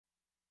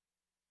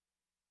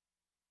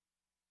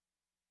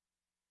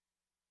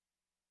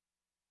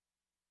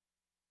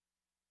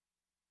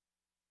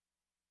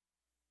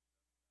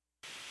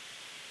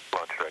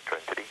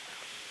entity.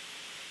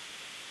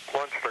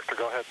 Launch instructor,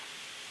 go ahead.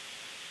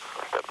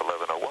 Step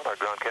 1101, our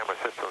ground camera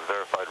systems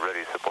verified,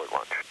 ready to support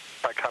launch.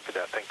 I copy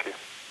that, thank you.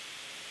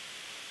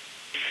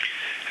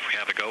 We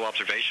have a go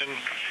observation,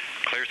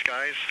 clear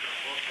skies,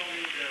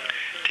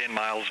 10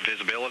 miles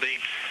visibility,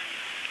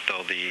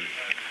 though the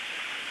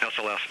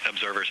SLS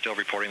observer is still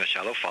reporting the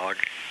shallow fog.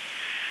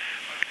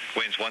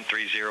 Winds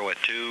 130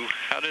 at 2.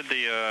 How did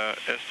the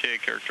STA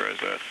characterize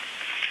that?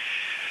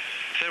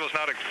 Said it was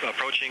not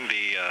approaching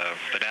the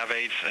nav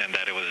aids and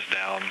that it was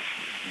down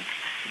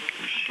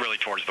really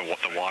towards the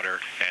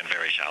water and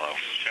very shallow.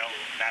 Shallow,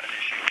 not an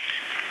issue.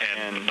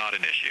 And not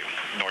an issue,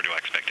 nor do I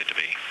expect it to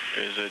be.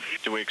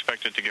 Do we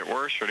expect it to get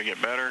worse or to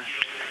get better?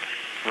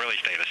 Really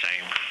stay the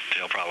same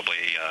till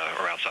probably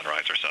around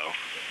sunrise or so.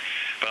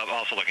 But I'm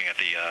also looking at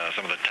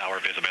some of the tower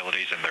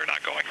visibilities, and they're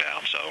not going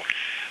down, so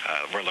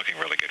we're looking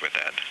really good with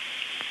that.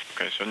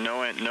 Okay, so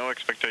no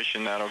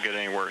expectation that'll get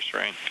any worse,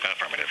 right?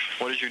 Affirmative.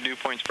 What is your dew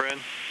point spread?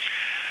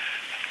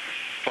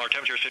 Well, our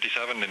temperature is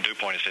 57 and dew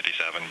point is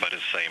 57, but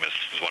it's the same as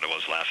what it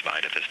was last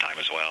night at this time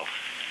as well.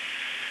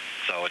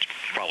 So it's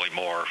probably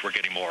more, we're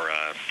getting more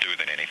dew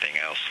than anything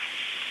else.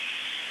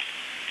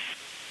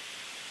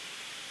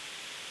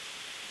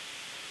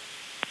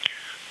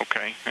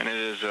 Okay, and it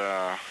is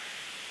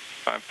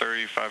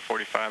 5:30,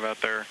 5:45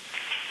 out there,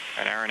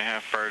 an hour and a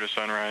half prior to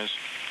sunrise.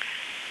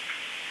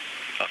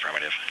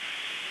 Affirmative.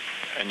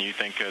 And you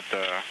think that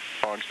the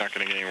fog's not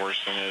going to get any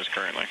worse than it is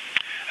currently?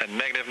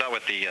 Negative, not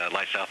with the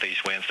light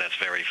southeast winds. That's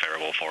very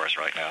favorable for us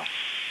right now.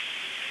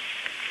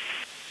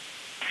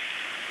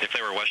 If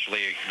they were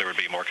westerly, there would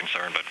be more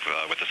concern, but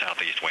with the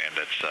southeast wind,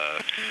 it's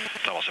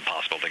almost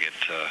impossible to get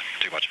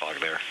too much fog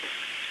there.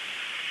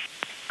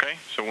 Okay,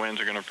 so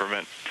winds are going to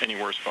prevent any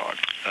worse fog.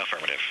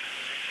 Affirmative.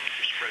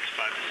 Spread's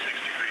 5 to 6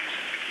 degrees.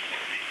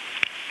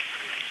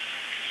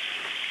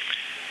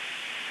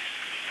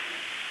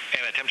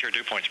 And that temperature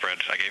dew point spread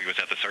I gave you was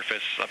at the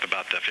surface, up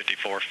about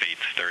 54 feet.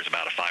 There's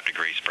about a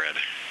 5-degree spread.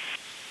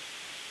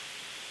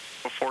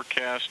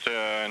 Forecast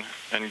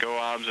and go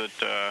obs at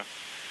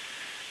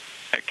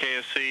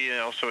KSC,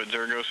 also at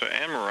Zaragoza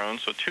and Marone,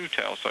 so 2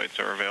 TAL sites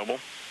are available.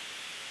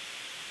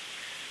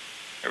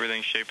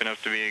 Everything's shaping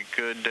up to be a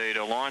good day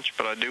to launch,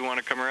 but I do want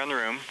to come around the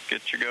room,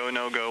 get your go,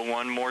 no-go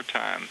one more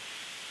time.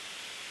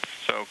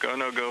 So go,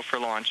 no-go for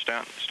launch,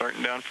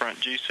 starting down front.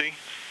 GC?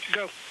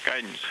 Go.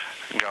 Guidance.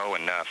 Go,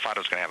 and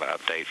Fido's going to have an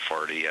update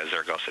for the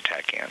Zaragoza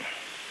TAC-in.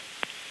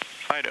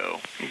 Fido.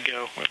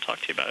 Go. We'll talk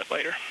to you about it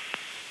later.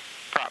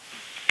 Prop.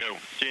 Go.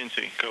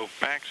 GNC. Go.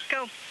 Max.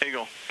 Go.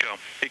 Eagle. Go.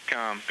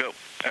 Ecom. Go.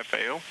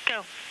 FAO.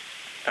 Go.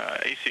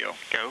 ACO.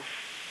 Go.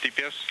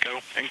 DPS.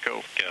 Go.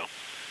 ENCO. Go.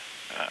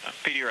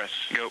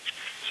 PDRS. Go.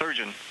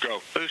 Surgeon.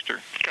 Go.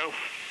 Booster. Go.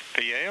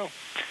 PAO.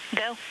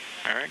 Go.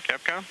 All right,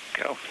 Capcom.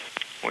 Go.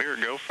 We're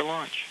go for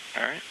launch.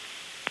 All right.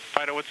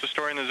 Fido, what's the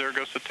story in the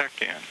Zaragoza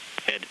TAC-in?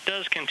 It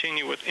does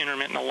continue with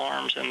intermittent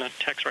alarms, and the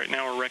techs right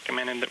now are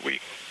recommending that we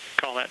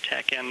call that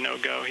TAC-in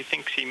no-go. He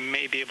thinks he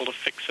may be able to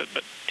fix it,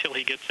 but till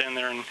he gets in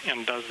there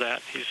and does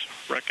that, he's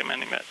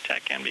recommending that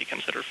TAC-in be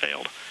considered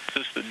failed. Is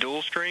this the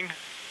dual string?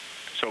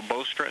 So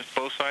both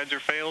sides are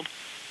failed?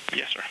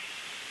 Yes, sir.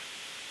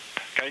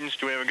 Guidance,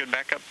 do we have a good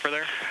backup for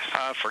there?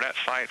 For that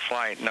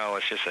flight, no,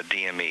 it's just a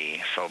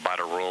DME. So by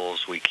the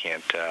rules, we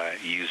can't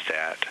use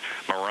that.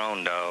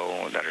 Marone,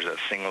 though, there's a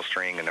single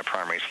string in the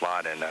primary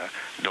slot and a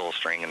dual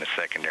string in the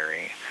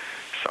secondary.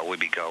 So we'd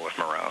be go with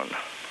Marone.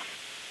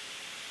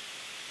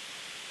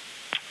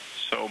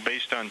 So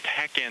based on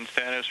TAC-in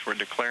status, we're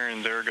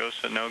declaring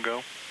Zaragoza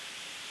no-go?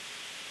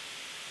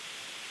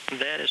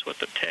 That is what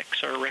the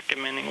techs are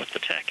recommending with the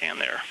TAC-in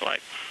there.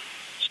 Like,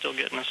 still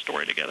getting a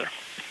story together.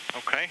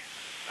 Okay.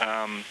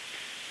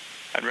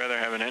 I'd rather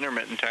have an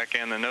intermittent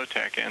TAC-in than no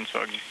TAC-in,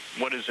 so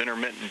what is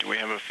intermittent? Do we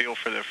have a feel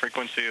for the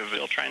frequency of it?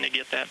 Still trying to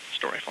get that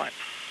story flight.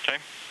 Okay.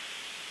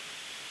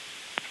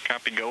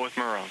 Copy, go with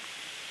Marone.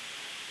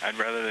 I'd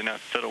rather they not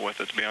fiddle with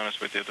it, to be honest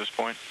with you, at this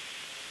point.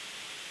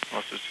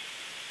 Unless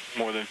it's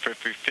more than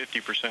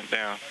 50%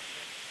 down.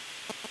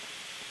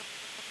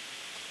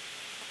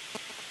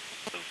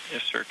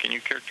 Yes, sir. Can you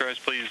characterize,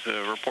 please,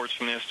 the reports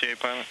from the STA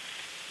pilot?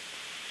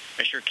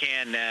 I sure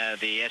can.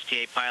 The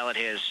STA pilot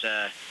has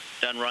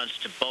done runs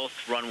to both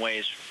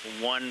runways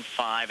 15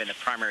 and the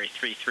primary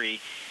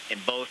 33. In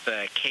both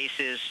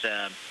cases,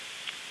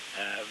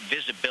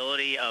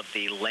 visibility of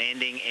the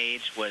landing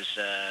aids was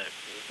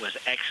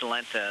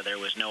excellent. There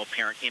was no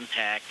apparent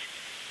impact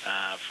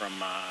from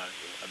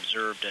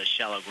observed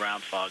shallow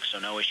ground fog, so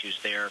no issues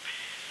there.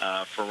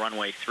 For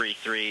runway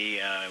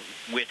 33,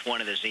 with one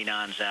of the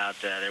xenons out,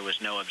 there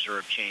was no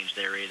observed change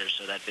there either,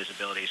 so that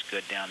visibility is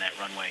good down that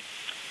runway.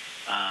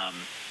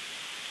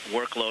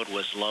 Workload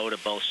was low to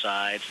both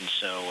sides, and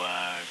so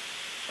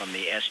from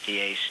the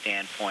STA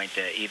standpoint,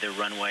 either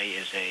runway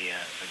is a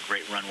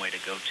great runway to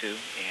go to,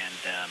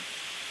 and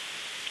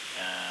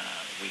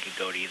we could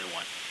go to either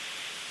one.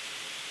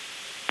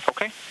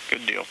 Okay,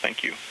 good deal.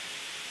 Thank you.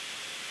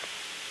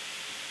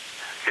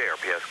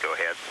 JRPS, go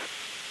ahead.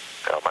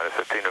 Minus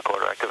 15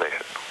 recorder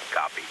activation.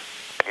 Copy.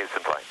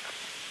 Houston flight.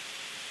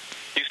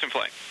 Houston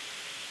flight.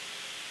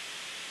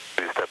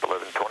 Step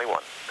 1121,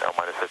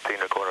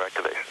 L-15 recorder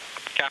activation.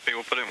 Copy,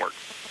 we'll put it in work.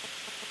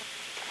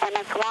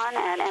 MS1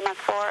 and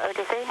MS4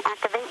 OTC,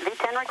 activate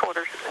V10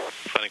 recorders.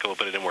 Clinical will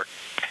put it in work.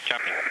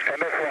 Copy.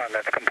 MS1,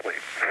 that's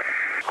complete.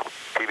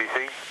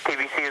 TVC?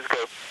 TVC is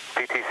go.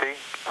 PTC?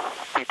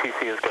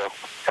 PTC is go.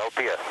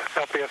 LPS?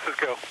 LPS is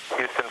go.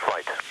 Houston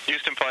Flight?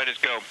 Houston Flight is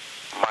go.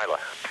 Mila?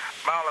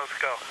 Milo's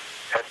go.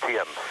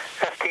 STM?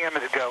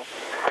 STM is go.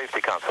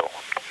 Safety console?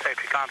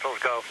 Safety consoles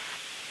go.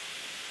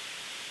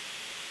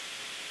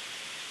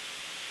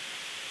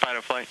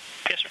 Fido Flight,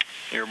 Yes, sir.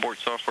 your abort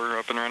software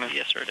up and running?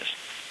 Yes, sir, it is.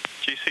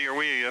 GC, are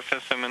we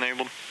FSM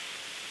enabled?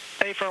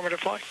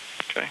 Affirmative, flight.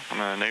 Okay, I'm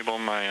going to enable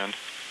on my end.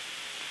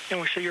 And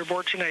we see your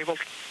board's enabled.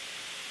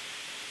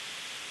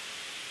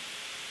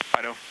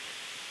 Fido,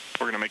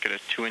 we're going to make it a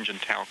 2-engine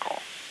TOW call.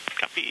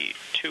 Copy.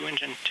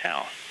 2-engine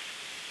TOW.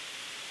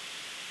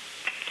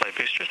 Flight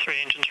booster, 3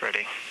 engines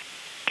ready.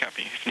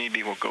 Copy. If need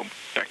be, we'll go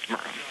back to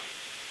Maroon.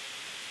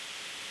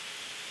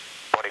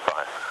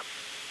 25.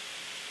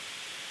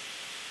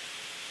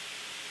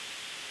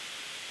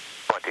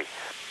 20.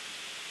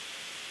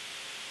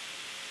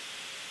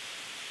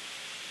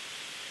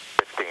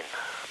 15.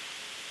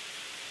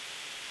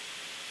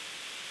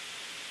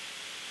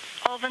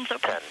 All vents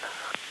open. 10.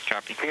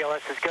 Copy.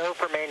 PLS is go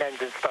for main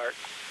engine start.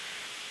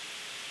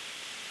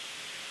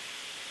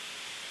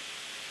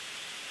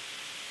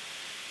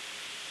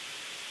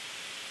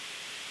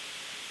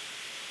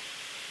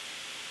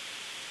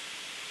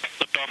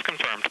 Liftoff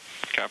confirmed.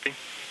 Copy.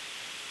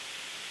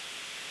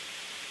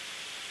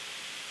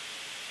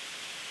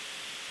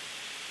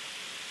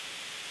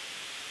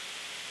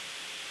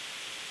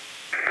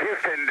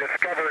 Houston,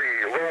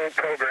 Discovery, roll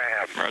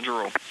program. Roger,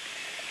 roll.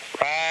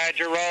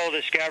 Roger, roll,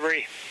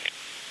 Discovery.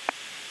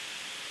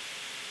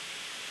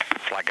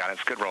 Flight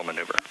guidance, good roll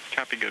maneuver.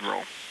 Copy, good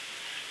roll.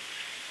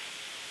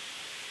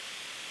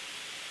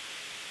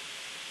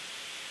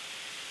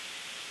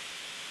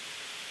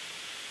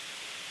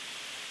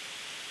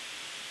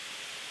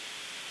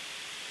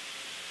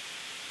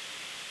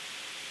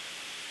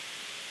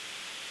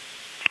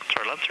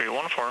 Throttle up,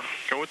 314.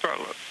 Go with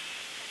throttle up.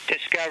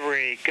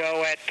 Discovery,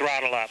 go at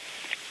throttle up.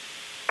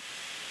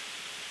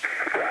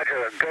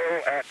 Roger,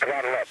 go at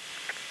throttle up.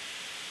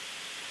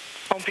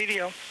 On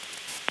PDO.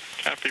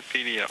 Copy,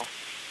 PDL.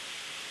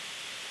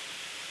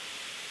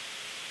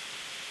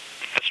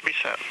 That should be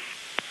set.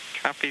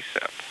 Copy,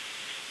 SEP.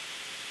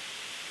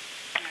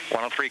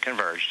 103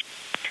 converged.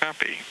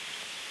 Copy.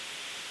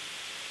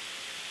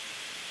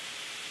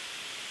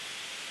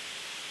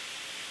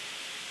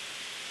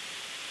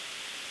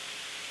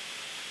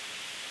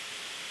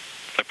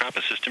 Flight prop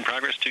assist in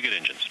progress, 2 good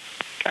engines.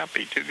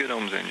 Copy, 2 good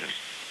ohms engines.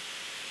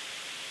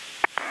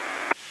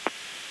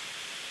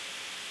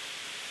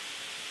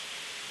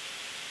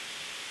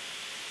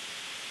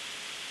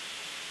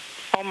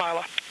 On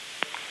Mila.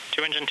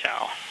 2-engine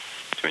TOW.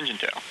 2-engine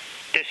TOW.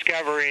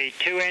 Discovery,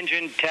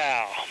 2-engine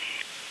TOW.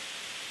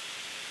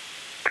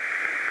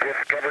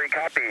 Discovery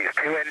copies,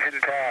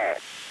 2-engine TOW.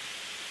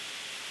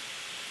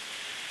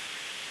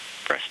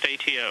 Pressed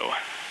ATO.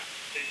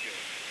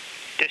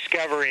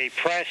 Discovery,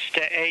 press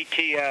to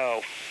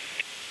ATO.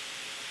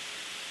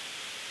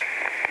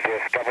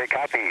 Discovery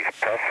copies,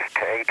 press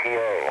to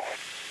ATO.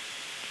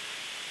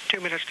 2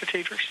 minutes to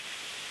teeters.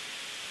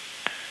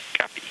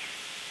 Copy.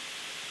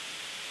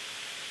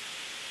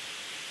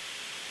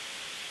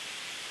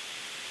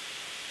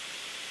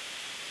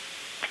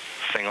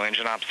 Single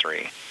engine ops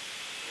 3.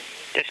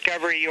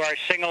 Discovery, you are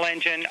single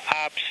engine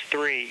ops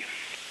 3.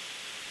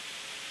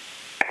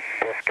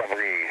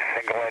 Discovery,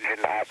 single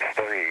engine ops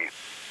 3.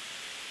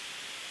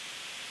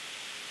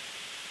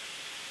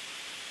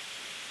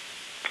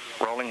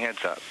 Rolling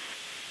heads up.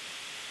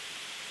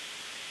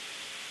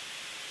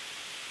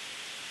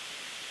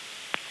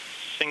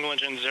 Single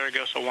engine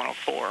Zaragoza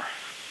 104.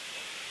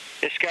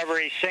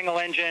 Discovery, single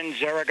engine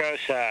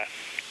Zaragoza.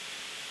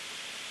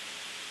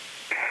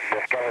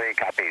 Discovery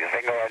copies,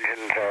 single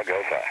engine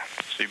Zaragoza.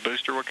 See,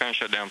 booster, what kind of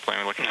shutdown plan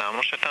are we looking at?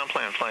 Nominal shutdown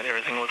plan, flight.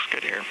 Everything looks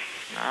good here.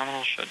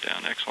 Nominal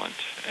shutdown, excellent.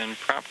 And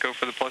prop, go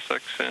for the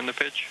 +X and the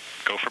pitch?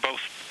 Go for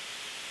both.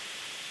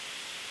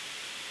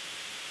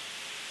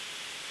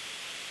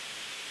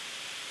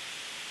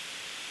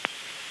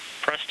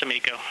 Press to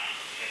MECO.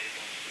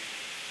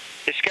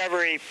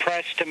 Discovery,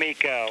 press to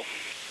MECO.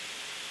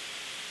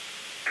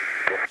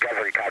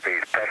 Discovery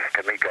copies, press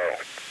to MECO.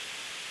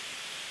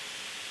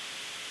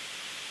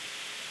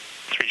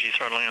 3G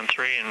throttling on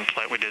 3, and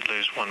flight we did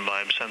lose 1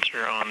 vibe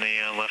sensor on the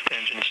left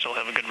engine. Still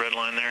have a good red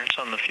line there. It's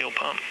on the fuel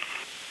pump.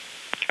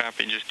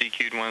 Copy, just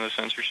DQ'd one of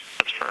the sensors.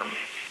 That's firm.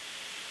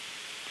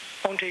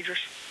 On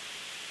teeters.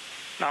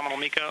 Nominal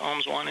MECO,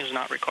 ohms 1 is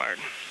not required.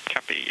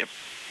 Copy, yep.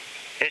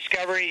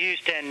 Discovery,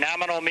 Houston,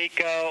 nominal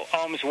MECO,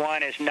 ohms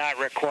 1 is not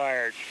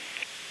required.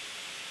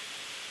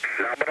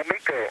 Nominal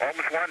MECO,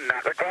 ohms 1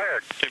 not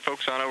required. Okay,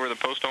 folks, on over the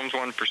post-ohms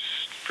 1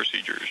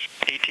 procedures.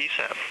 ET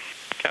SEP.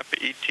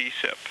 Copy, ET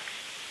SEP.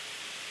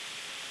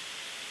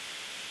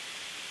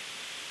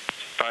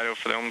 Fido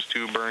for the ohms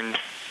 2 burned.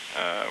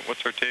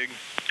 What's our TIG?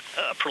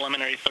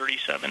 Preliminary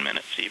 37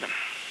 minutes even.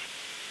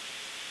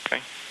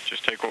 Okay.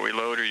 just take what we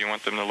load, or you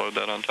want them to load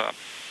that on top?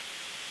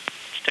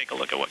 Let's take a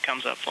look at what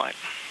comes up, flight.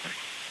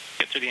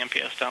 Get through the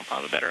MPS dump,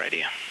 I'll have a better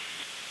idea.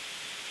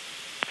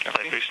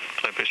 Flight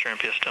booster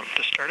MPS dump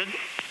just started.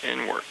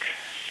 And work.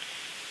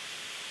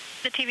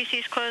 The TVC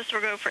is closed.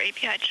 We'll go for AP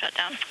hide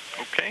shutdown.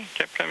 Okay,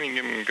 Capcom,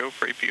 you can go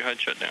for APU hide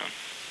shutdown.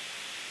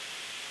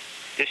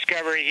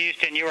 Discovery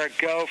Houston, you are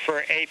go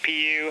for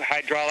APU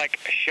hydraulic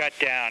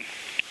shutdown.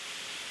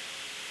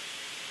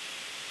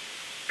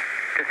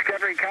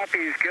 Discovery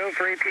copies, go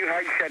for APU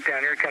hide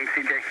shutdown. Here comes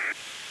CJ.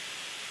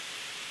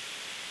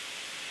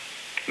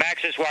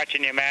 Max is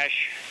watching you,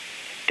 Mash.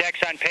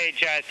 Decks on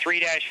page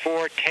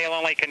 3-4,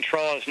 tail-only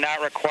control is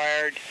not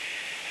required.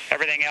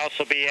 Everything else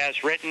will be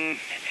as written,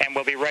 and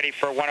we'll be ready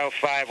for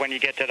 105 when you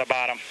get to the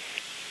bottom.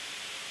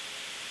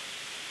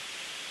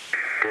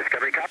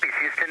 Discovery copies,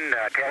 Houston.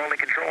 Tail-only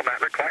control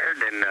not required,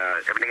 and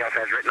everything else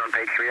as written on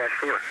page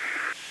 3-4.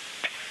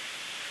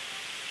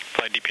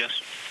 Flight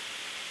DPS.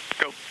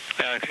 Go.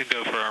 I could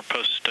go for our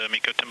post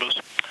MECO Timbos.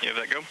 You have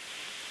that go?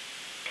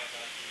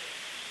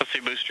 Let's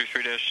see booster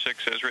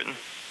 3-6 as written.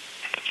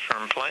 That's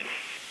firm flight.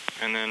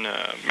 And then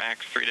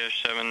max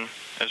 3-7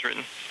 as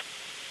written.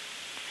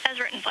 As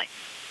written, flight.